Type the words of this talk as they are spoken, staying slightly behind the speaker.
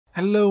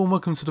Hello and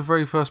welcome to the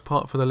very first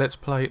part for the Let's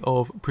Play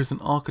of Prison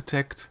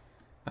Architect.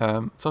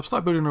 So I've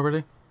started building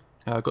already.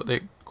 I got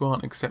the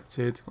grant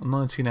accepted.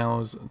 19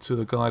 hours until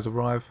the guys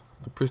arrive,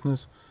 the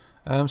prisoners.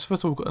 So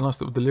first of all, we've got a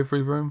nice little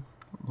delivery room.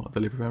 Not a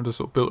delivery room, just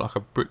sort of built like a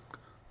brick,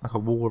 like a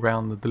wall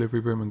around the delivery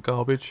room and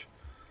garbage.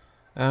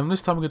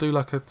 This time we're going to do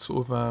like a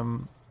sort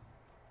of,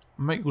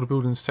 make all the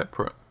buildings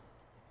separate.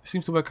 It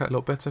seems to work out a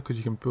lot better because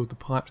you can build the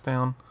pipes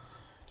down.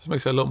 Just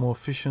makes it a lot more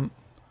efficient,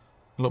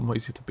 a lot more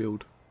easy to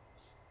build.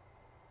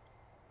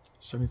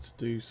 So I need to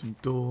do some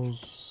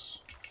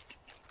doors.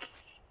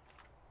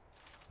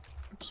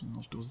 Put some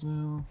large doors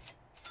there.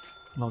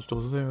 Large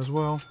doors there as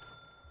well.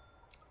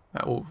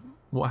 That will,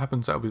 what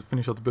happens that we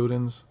finish off the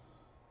buildings.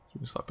 So we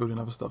can start building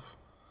other stuff.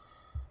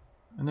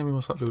 And then we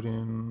will start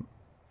building.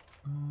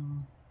 I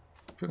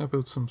think I'm going to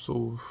build some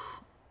sort of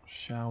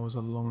showers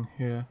along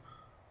here.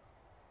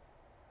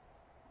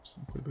 So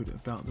I'll probably build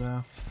it about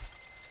there.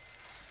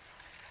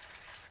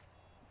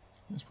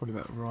 That's probably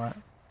about right.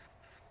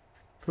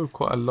 Build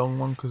quite a long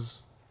one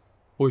because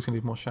always gonna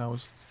need more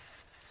showers.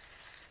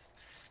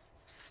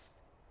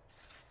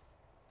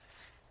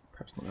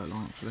 Perhaps not that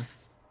long actually.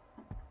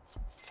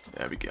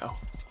 There we go.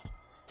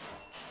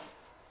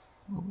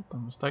 Oh,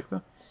 done a mistake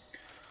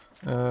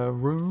there.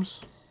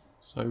 Rooms.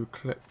 So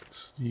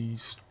collect the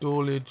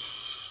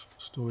storage.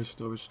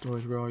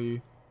 Storage. Where are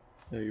you?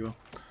 There you are.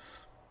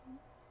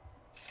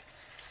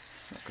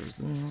 So that goes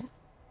there.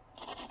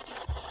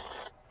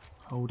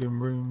 Holding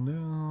room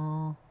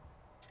there.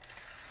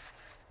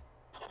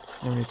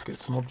 Then we need to get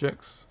some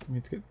objects. We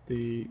need to get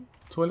the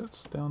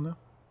toilets down there.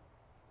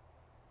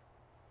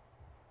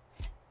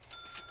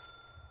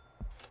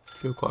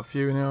 Build quite a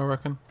few in here, I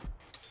reckon.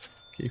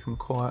 Keep them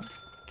quiet.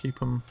 Keep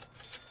them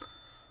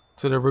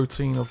to the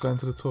routine of going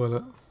to the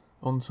toilet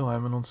on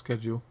time and on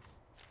schedule.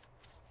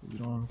 You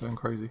don't want them going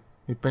crazy.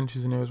 Need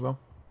benches in here as well.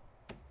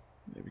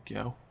 There we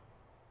go.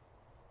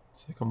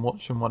 So they can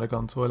watch them while they go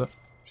on the toilet,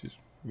 which is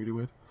really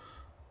weird.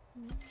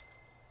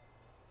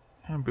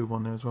 And build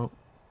one there as well.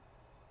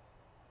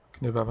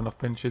 Can never have enough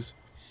benches.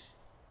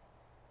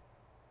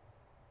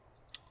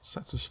 So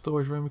that's a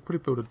storage room. We could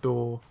probably build a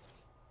door,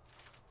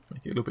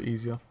 make it a little bit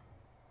easier.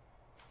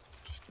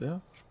 Just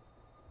there.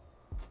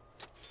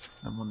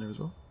 And one there as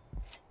well.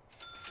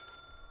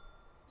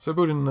 So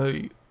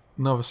building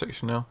another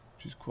section now,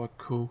 which is quite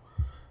cool.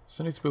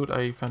 So I need to build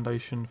a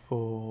foundation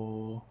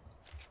for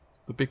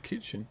the big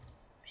kitchen,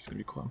 which is going to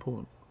be quite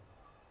important.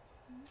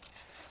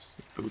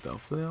 So build that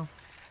off there.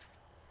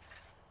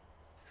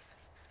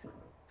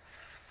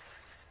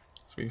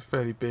 It's going to be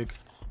fairly big.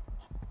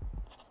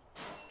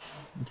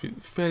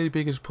 Fairly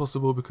big as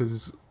possible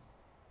because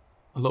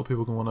a lot of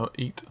people are going to want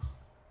to eat.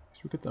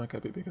 So we could make it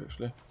a bit bigger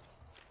actually.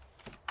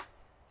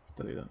 Let's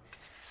delete that.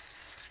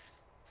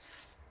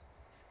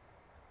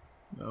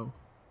 No.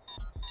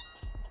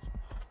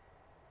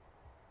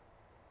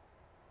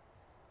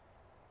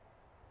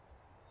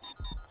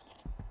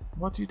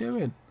 What are you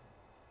doing?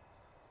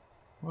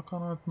 Why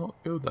can't I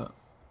not build that?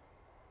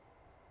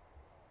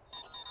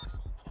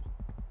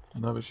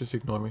 No, it's just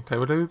ignoring me. Okay,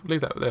 we'll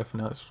leave that there for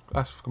now.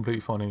 That's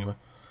completely fine anyway.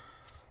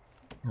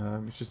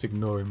 It's just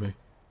ignoring me.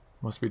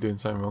 Must be doing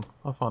something wrong.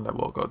 I'll find out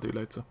what I've got to do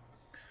later.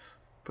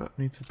 But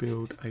I need to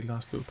build a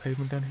last little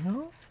pavement down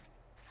here.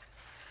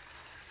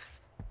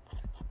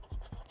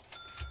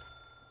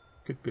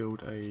 Could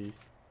build a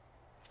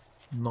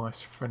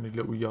nice friendly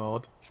little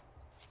yard.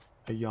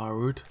 A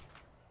yard.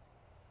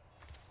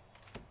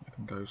 I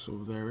can go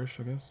sort of there-ish,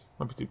 I guess.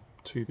 Might be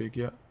too big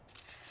yet.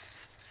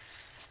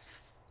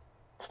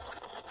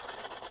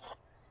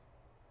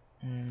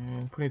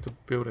 And we need to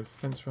build a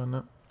fence around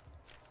that.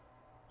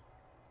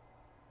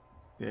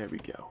 There we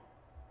go.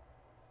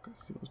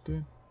 Let's see what I was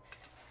doing.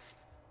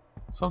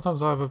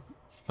 Sometimes I have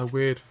a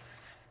weird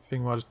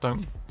thing where I just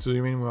don't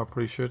zoom in where I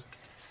probably should.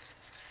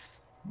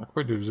 I could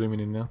probably do zooming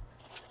in now,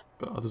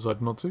 but I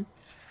decided not to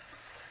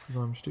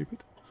because I'm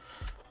stupid.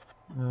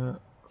 So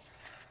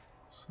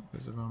that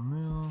goes around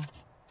there.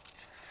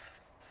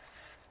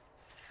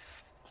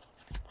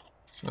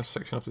 Just going to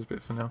section off this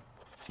bit for now.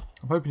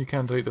 I'm hoping you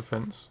can delete the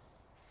fence.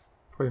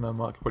 Probably no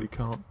mark, probably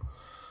can't.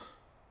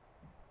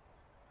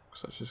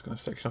 So that's just going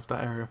to section off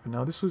that area for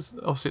now. This was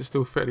obviously it's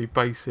still fairly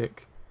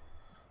basic.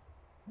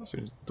 Let's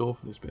use the door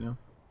for this bit now.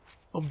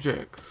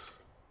 Objects.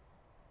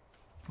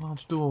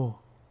 Large door.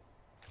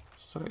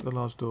 Select the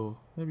large door.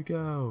 There we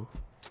go.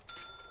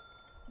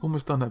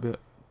 Almost done that bit.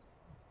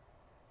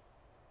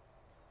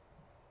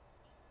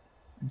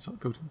 And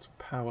start building some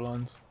power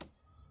lines.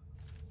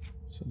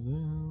 So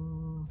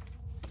there.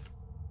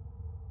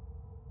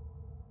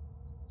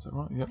 Is that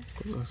right? Yep,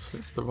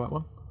 got the right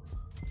one.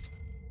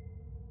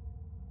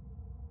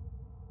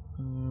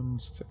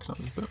 Section up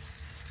this bit.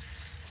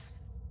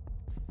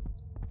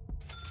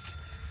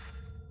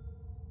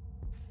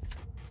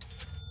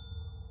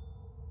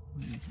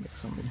 Need to make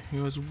some in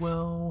here as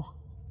well.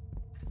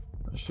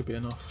 That should be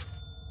enough.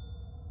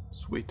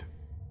 Sweet.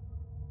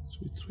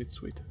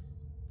 Sweet.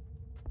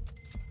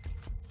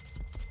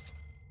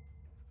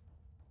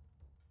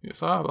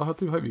 Yes, I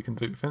do hope you can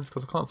delete the fence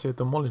because I can't see a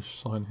demolish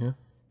sign here,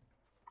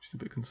 which is a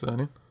bit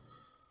concerning.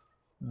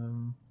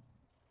 And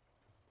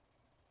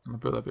I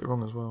built that bit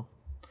wrong as well.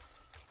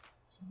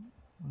 So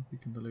I hope we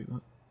can delete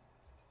that.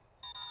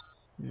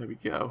 There we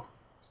go.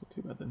 It's not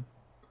too bad then.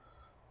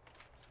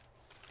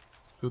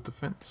 Build the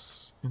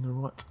fence in the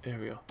right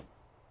area.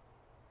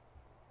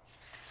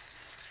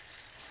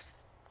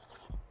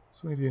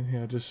 So what do we do in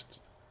here?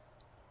 Just...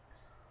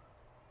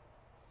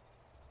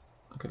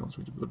 Okay, once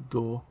we build a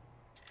door.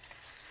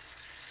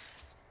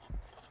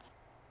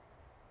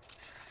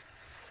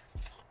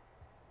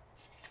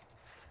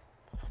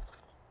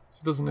 So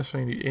it doesn't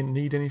necessarily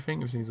need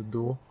anything, it just needs a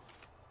door.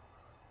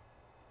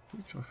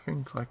 Which I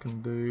think I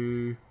can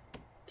do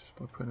just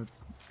by putting a...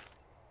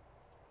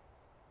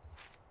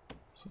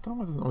 So I don't know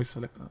why it doesn't always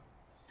select that.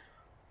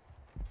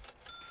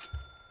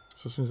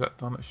 So as soon as that's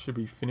done, it should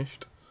be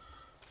finished.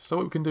 So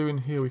what we can do in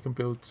here, we can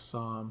build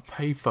some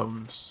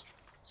payphones.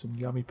 Some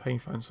yummy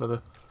payphones, so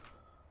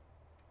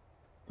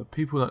the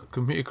people that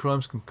committed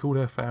crimes can call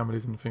their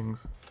families and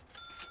things.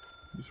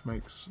 Which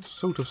makes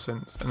sort of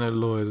sense. And they're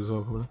lawyers as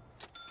well, probably.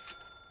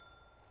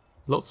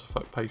 Lots of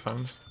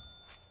payphones.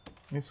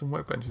 Need some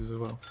workbenches as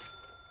well.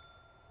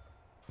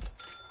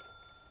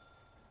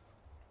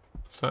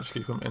 So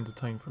actually, if I'm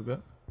entertained for a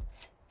bit.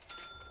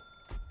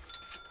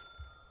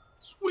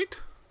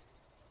 Sweet!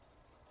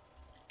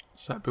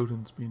 So that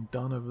building's been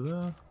done over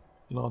there.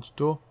 Large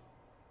door.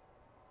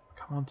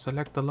 Come on,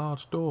 select the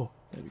large door.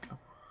 There we go.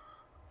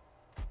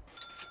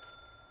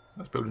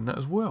 That's building that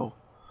as well.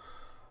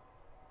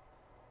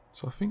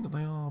 So I think that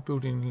they are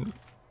building...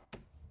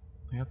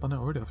 They have done it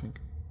already, I think.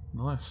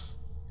 Nice.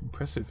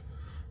 Impressive.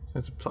 So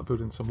let's start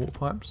building some water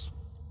pipes.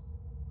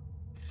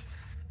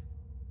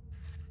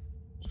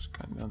 Just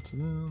going down to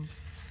them.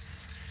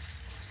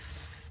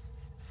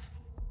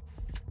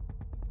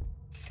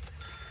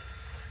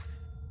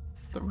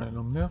 Don't run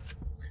along there.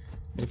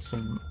 Need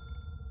some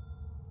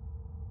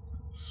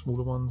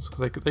smaller ones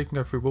because they can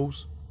go through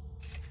walls.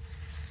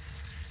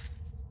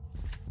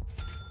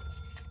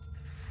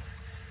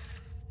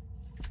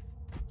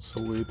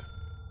 Solid.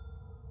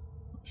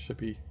 Should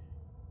be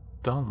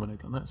done when they've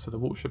done that, so the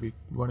water should be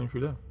running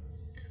through there.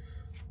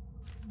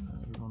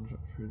 Runs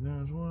through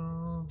there as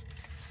well.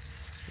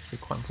 This will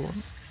be quite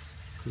important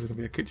because there's going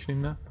to be a kitchen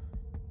in there.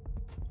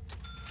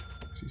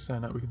 Actually,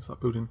 saying that, we can start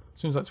building. As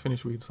soon as that's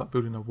finished, we can start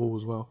building a wall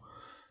as well.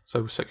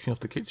 So we're sectioning off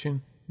the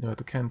kitchen, you know,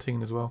 the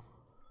canteen as well.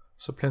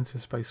 So plenty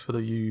of space for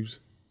the ewes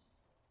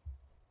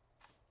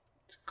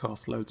to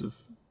cast loads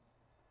of,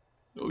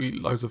 or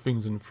eat loads of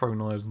things and throw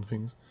knives and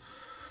things.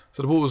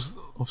 So the water's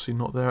obviously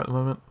not there at the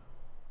moment.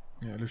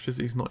 Yeah,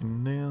 electricity's not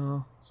in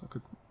there, so I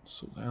could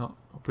sort that out.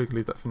 I'll probably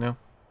leave that for now.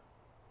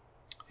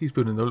 He's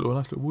building the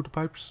nice little water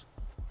pipes.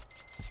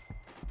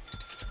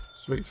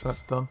 Sweet, so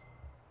that's done.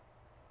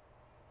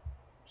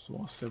 So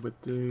what I said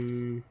we'd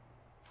do...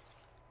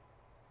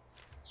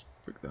 Let's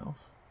break that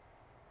off.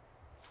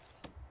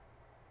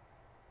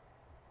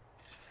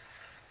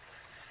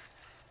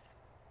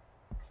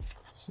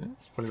 So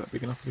it's probably about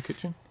big enough for the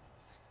kitchen.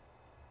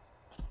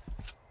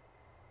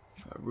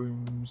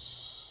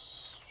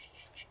 Rooms...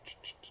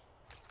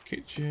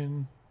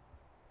 Kitchen...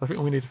 I think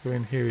all we need to put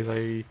in here is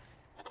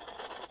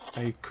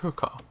a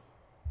cooker,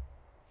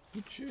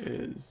 which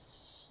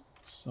is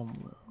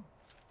somewhere.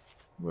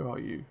 Where are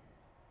you?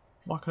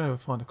 Why can I never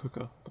find a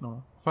cooker? Don't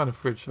know. I found a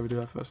fridge, so we do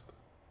that first.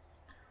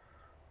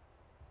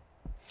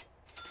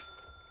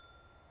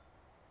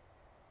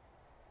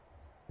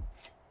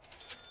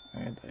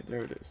 And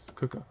there it is,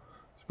 cooker.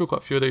 So we've got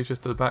quite a few of these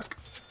just to the back.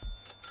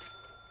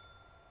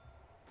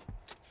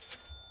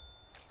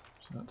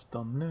 So that's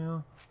done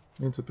now.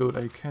 Need to build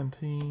a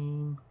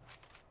canteen,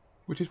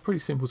 which is pretty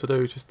simple to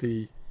do. Just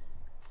the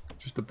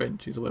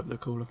benches or whatever they're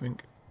called, I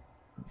think.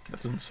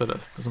 That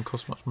doesn't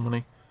cost much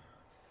money.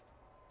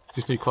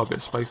 Just need quite a bit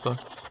of space though.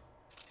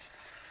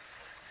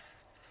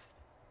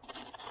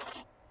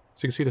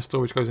 So you can see the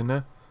storage goes in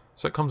there.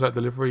 So it comes out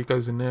delivery,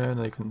 goes in there, and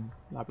they can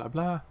blah blah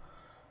blah.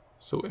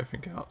 Sort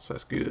everything out. So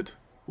that's good.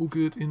 All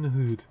good in the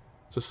hood.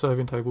 So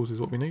serving tables is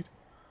what we need.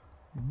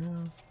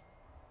 No.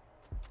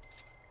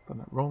 Done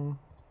that wrong.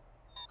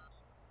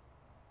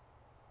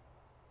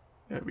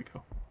 There we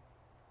go.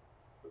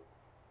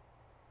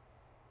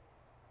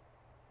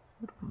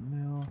 Good one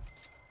now.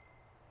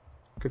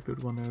 Could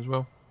build one there as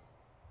well.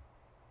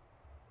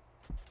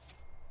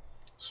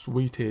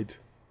 Sweeted.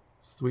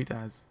 Sweet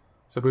as.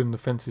 So building the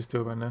fence is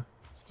still around there.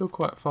 Still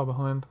quite far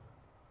behind.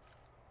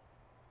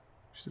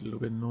 Just a little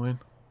bit annoying.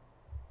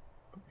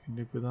 But we can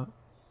live with that.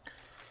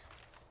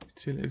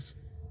 Utilities.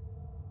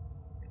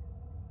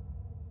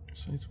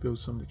 So I need to build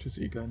some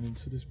electricity going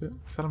into this bit.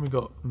 Tell them we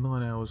got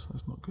 9 hours.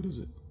 That's not good, is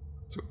it?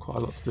 It's got quite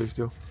a lot to do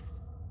still.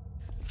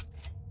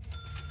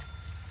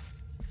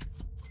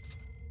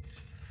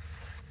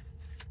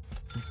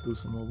 Need to build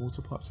some more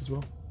water pipes as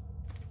well.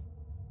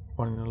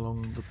 Running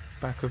along the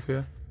back of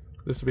here.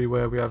 This will be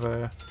where we have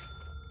our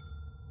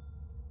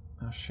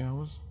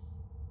showers.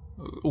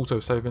 Auto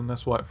saving,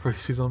 that's why it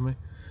freezes on me.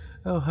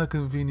 Oh, how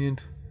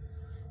convenient.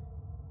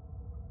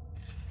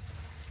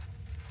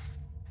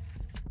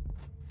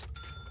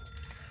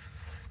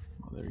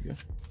 Oh, there we go.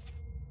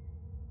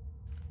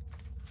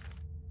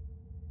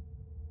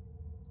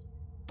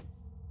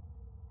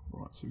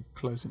 Right, so we're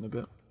closing a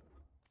bit.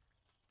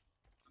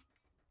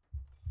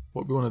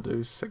 What we want to do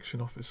is section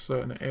off a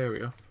certain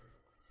area.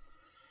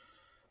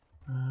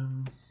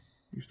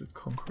 Use the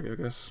concrete, I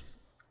guess.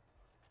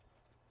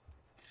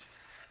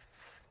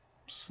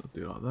 So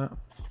do like that,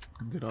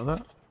 and do like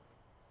that.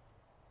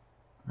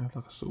 I have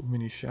like a sort of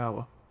mini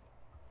shower.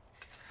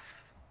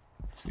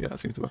 So yeah, that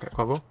seems to work out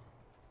quite well.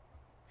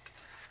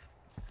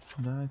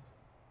 Nice.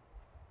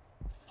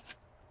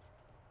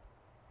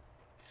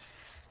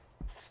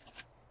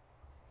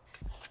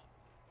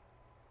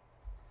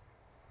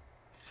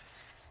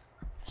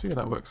 So yeah,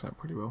 that works out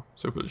pretty well.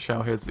 So we put the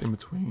shower heads in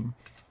between.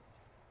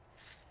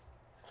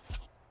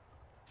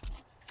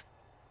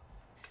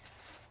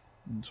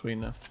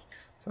 There.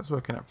 So that's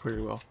working out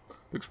pretty well.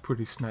 Looks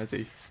pretty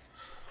snazzy.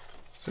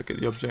 So get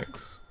the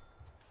objects.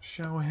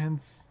 Shower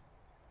heads.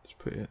 Just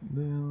put it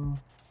there.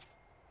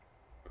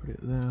 Put it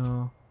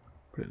there.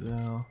 Put it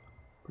there.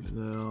 Put it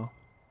there.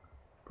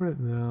 Put it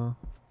there.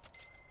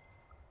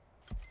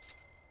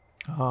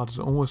 Ah,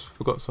 I almost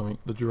forgot something.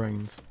 The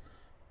drains.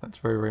 That's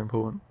very, very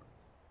important.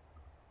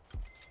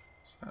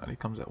 So that only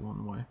comes out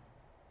one way.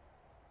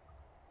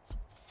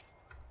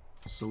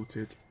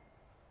 Sorted.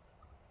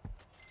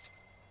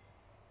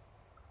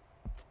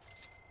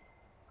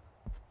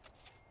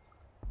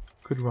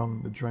 Could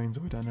run the drains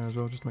away down there as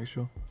well, just to make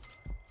sure.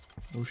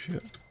 Oh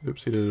shit.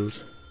 Oopsie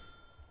doodles.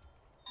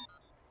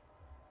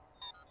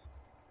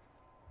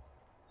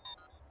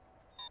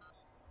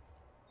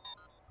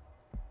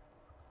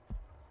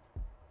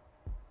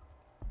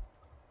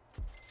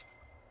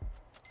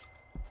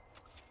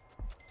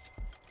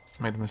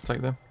 Made a mistake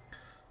there.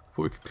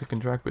 Thought we could click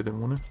and drag, but didn't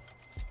want to.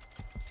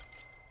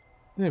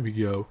 There we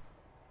go.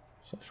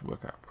 So that should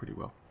work out pretty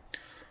well.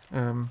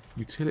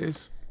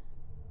 Utilities.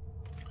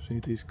 So you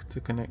need these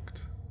to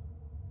connect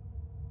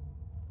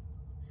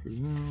through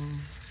there.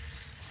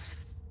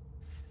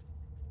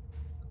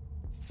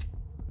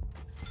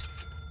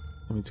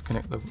 I need to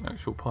connect the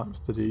actual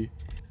pipes to the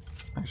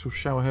actual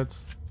shower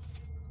heads.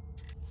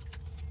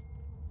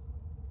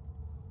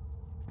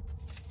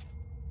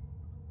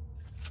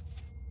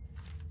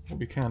 What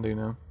we can do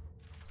now,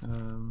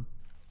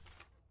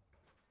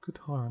 could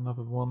hire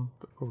another one,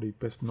 but probably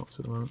best not to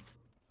at the moment.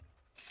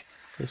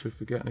 In case we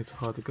forget, I need to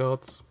hire the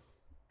guards.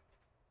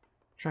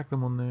 Drag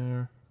them on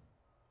there.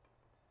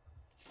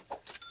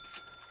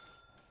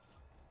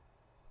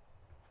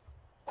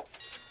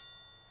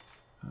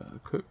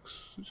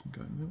 Cooks, which can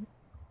go in there.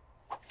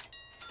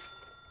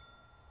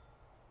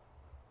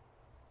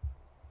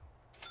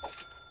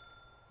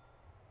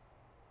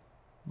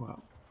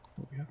 Wow,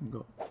 what we haven't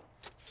got.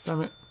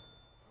 Damn it.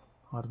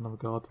 Hide another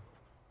guard.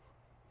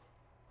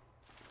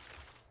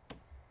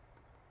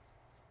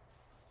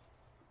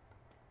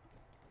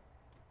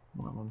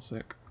 Right, one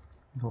sec.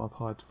 I thought I've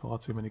hired far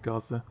too many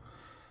guards there.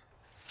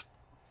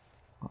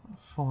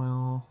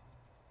 File,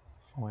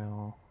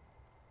 file,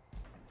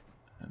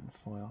 and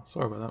file.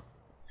 Sorry about that.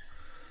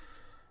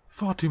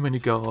 Far too many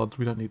guards.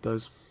 We don't need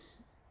those.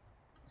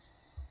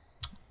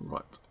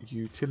 Right,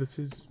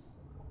 utilities.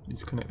 Need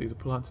to connect these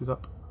appliances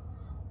up.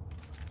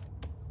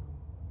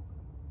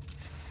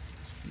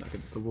 That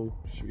against the wall,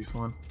 should be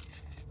fine.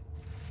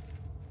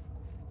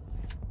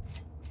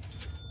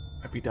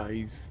 Happy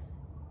days.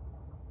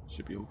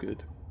 Should be all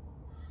good.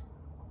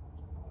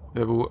 We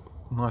have a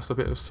nice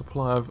bit of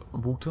supply of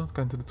water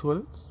going to the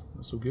toilets.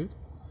 That's all good.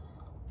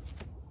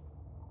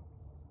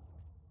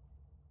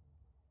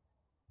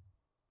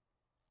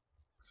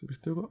 So we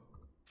still got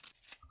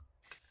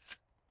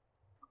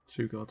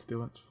 2 guards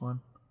still, that's fine.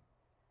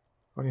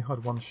 I only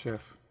had 1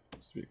 chef,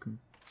 it's a bit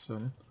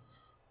concerning.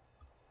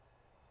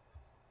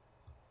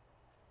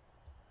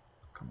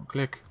 Come on,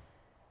 click.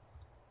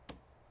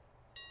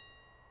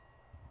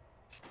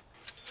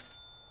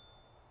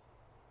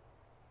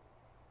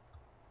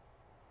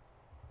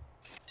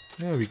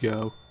 There we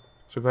go.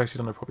 So we've actually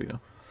done it properly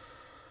now.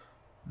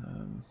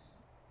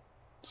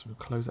 So we'll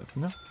close that for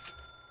now.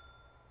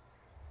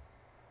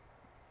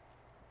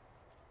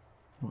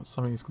 What,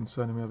 something is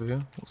concerning me over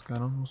here. What's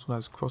going on? What's all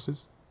those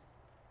crosses?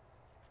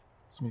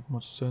 Doesn't make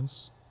much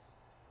sense.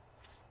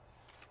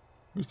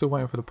 We're still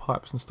waiting for the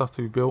pipes and stuff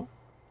to be built.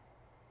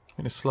 I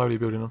think it's slowly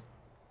building them.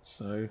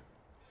 So,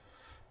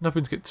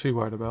 nothing to get too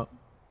worried about.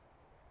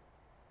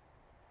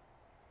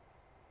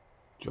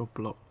 Job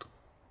blocked.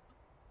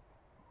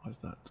 Why's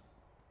that?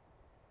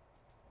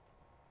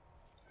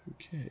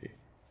 Okay.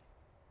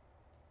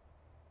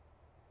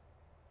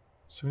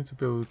 So we need to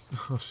build...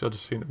 I should have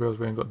just seen that we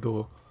haven't got a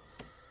door.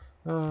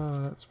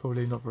 That's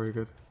probably not very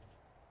good.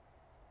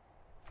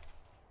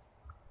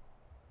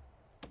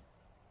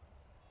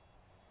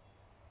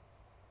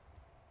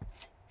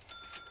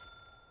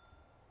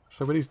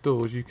 So with these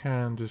doors you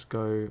can just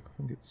go, I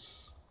think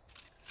it's...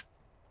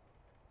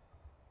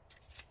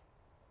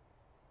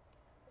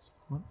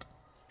 What?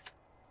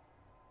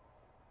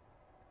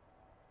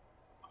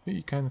 I think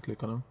you can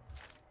click on them.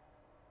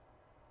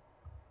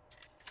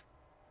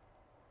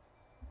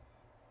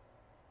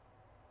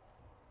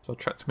 So I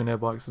trapped him in air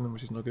by accident,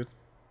 which is not good.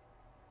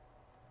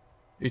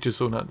 He just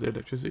saw out the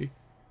electricity,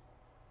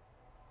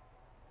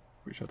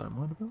 which I don't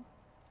mind about.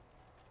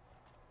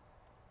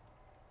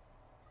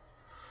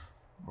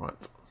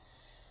 Right.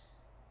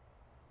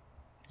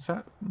 Is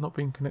that not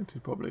being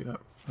connected properly? That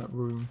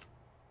room.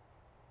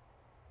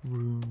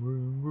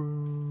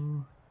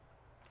 Room.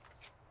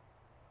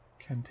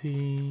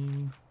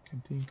 Canteen.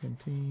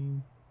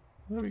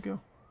 There we go.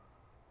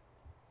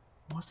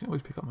 Why doesn't it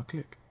always pick up my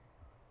click?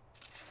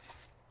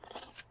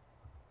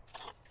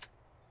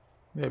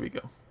 There we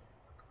go.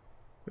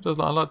 It does.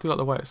 I do like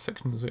the way it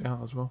sections it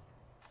out as well.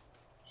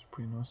 It's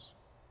pretty nice.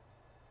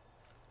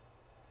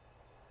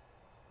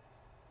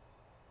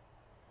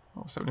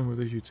 What's happening with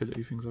these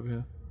utility things over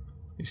here?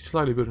 He's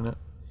slowly building it.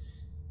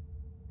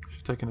 It's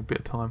just taking a bit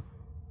of time.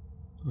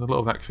 There's a lot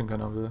of action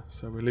going over there,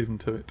 so we'll leave him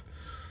to it.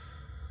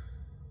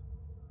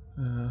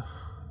 I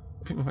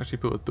think we've actually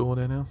built a door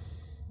there now.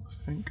 I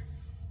think.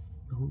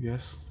 Oh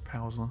yes,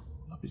 power's on.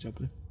 Lovely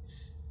jubbly.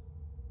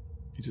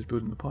 He's just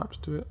building the pipes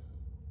to it.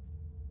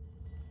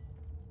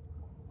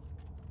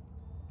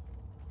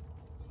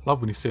 Love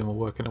when you see them all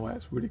working away.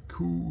 It's really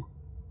cool.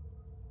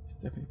 It's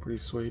definitely pretty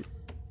sweet.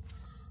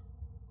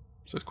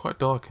 So it's quite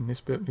dark in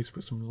this bit. We need to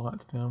put some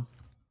lights down.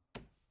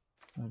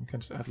 And we can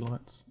just add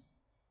lights.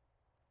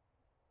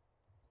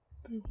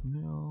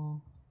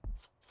 Now.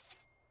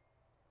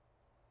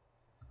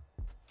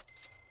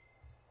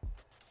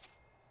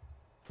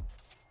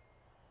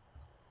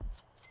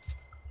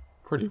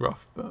 Pretty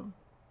rough, but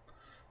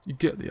you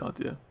get the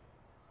idea.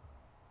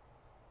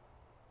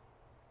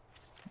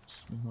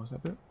 Just minimize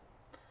that bit.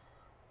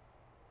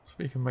 So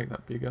you can make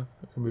that bigger.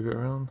 You can move it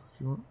around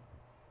if you want.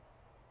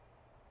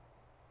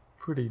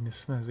 Pretty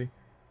snazzy.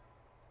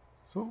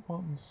 So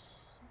what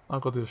ones?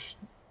 I've got to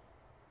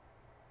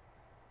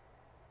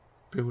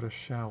build a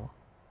shower.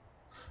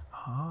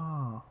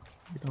 Ah,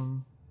 we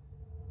done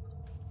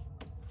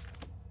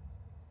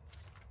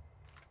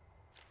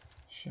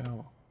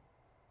shower.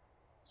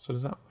 So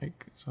does that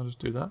make? So I'll just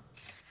do that.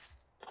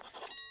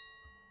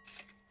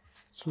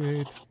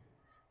 Sweet.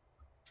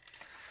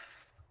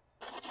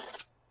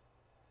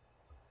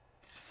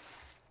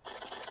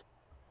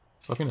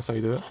 So I think that's how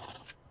you do it.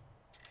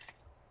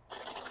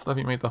 I think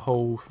you made the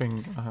whole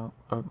thing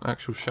an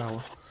actual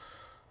shower.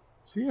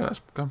 So yeah, that's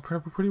gone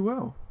pretty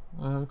well.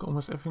 We've got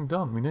almost everything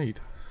done we need.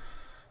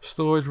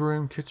 Storage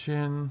room,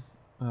 kitchen,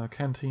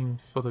 canteen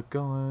for the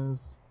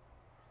guys.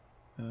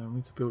 We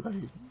need to build a...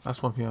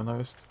 That's one thing I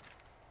noticed.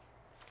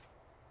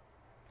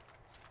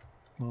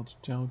 Large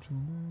gel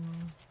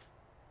there.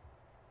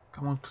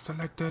 Come on,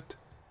 select it.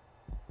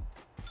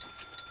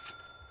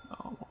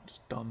 Oh, what I've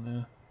just done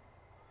there.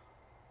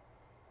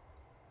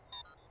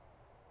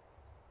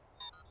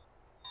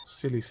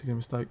 Silly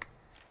mistake.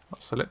 I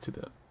selected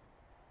it.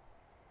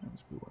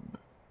 Let's build one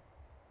there.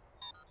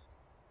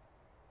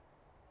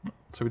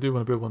 So we do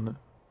want to build one there.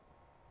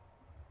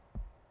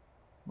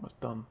 Well, it's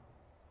done.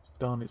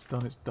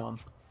 It's done.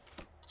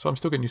 So I'm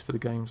still getting used to the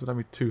game, so don't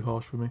be too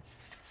harsh with me.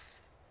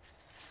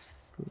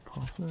 Put a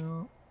path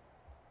out.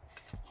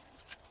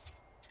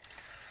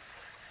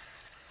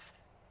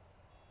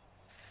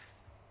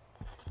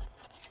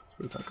 Let's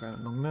put that going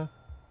along there.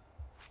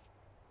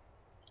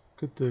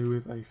 Could do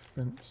with a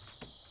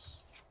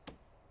fence.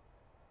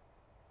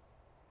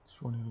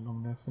 Just running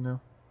along there for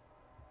now.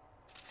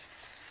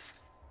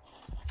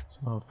 So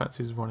our fence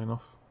is running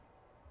off.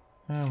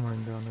 And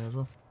running down there as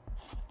well.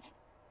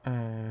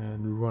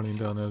 And running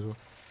down there as well.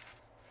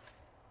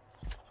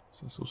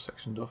 So it's all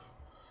sectioned off.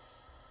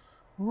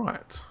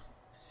 Right.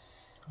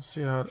 Let's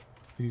see how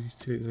the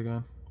utilities are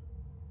going.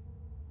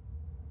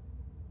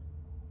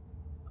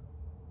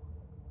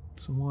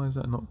 So why is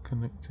that not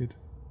connected?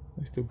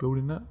 Are they still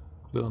building that?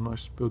 Or did I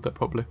not build that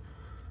properly?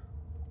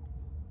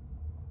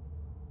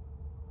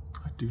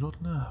 I do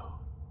not know.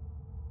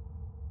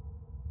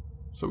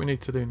 So what we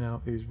need to do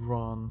now is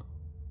run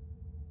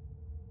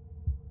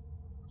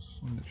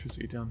some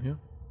electricity down here.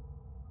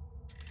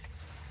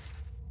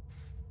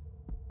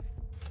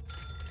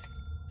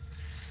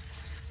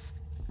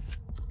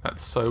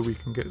 That's so we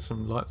can get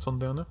some lights on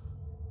down there.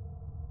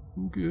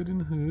 All good in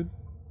the hood.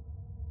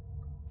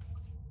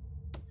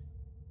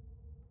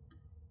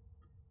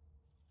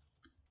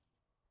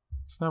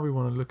 So now we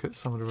want to look at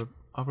some of the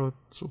other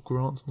sort of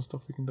grants and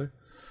stuff we can do.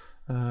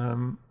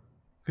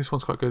 This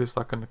one's quite good. It's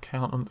like an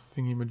accountant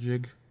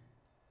thingy-majig.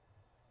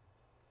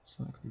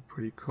 So that could be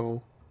pretty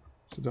cool.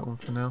 So that one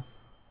for now.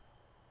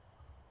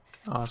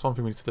 That's one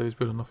thing we need to do is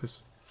build an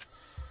office.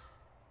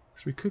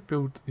 So we could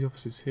build the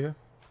offices here.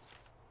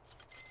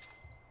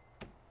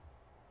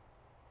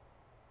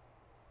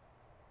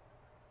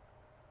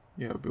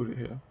 Yeah, we'll build it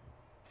here.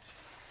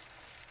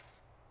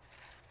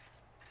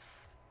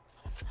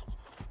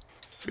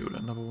 Build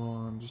another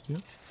one just here.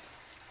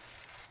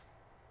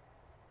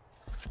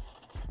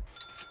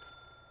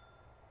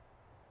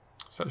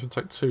 So that shouldn't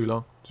take too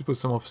long. Just put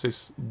some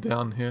offices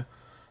down here.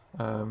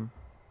 So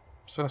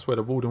that's where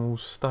the warden will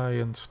stay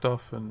and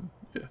stuff, and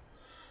yeah,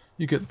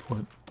 you get the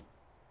point.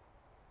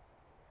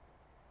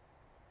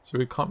 So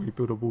we can't really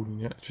build a warden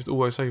yet, it's just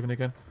always saving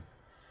again.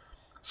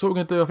 So what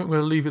we're going to do, I think we're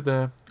going to leave it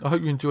there. I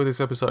hope you enjoyed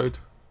this episode,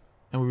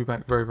 and we'll be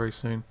back very, very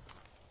soon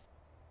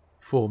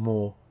for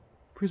more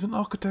Prison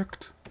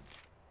Architect.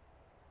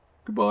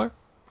 Goodbye.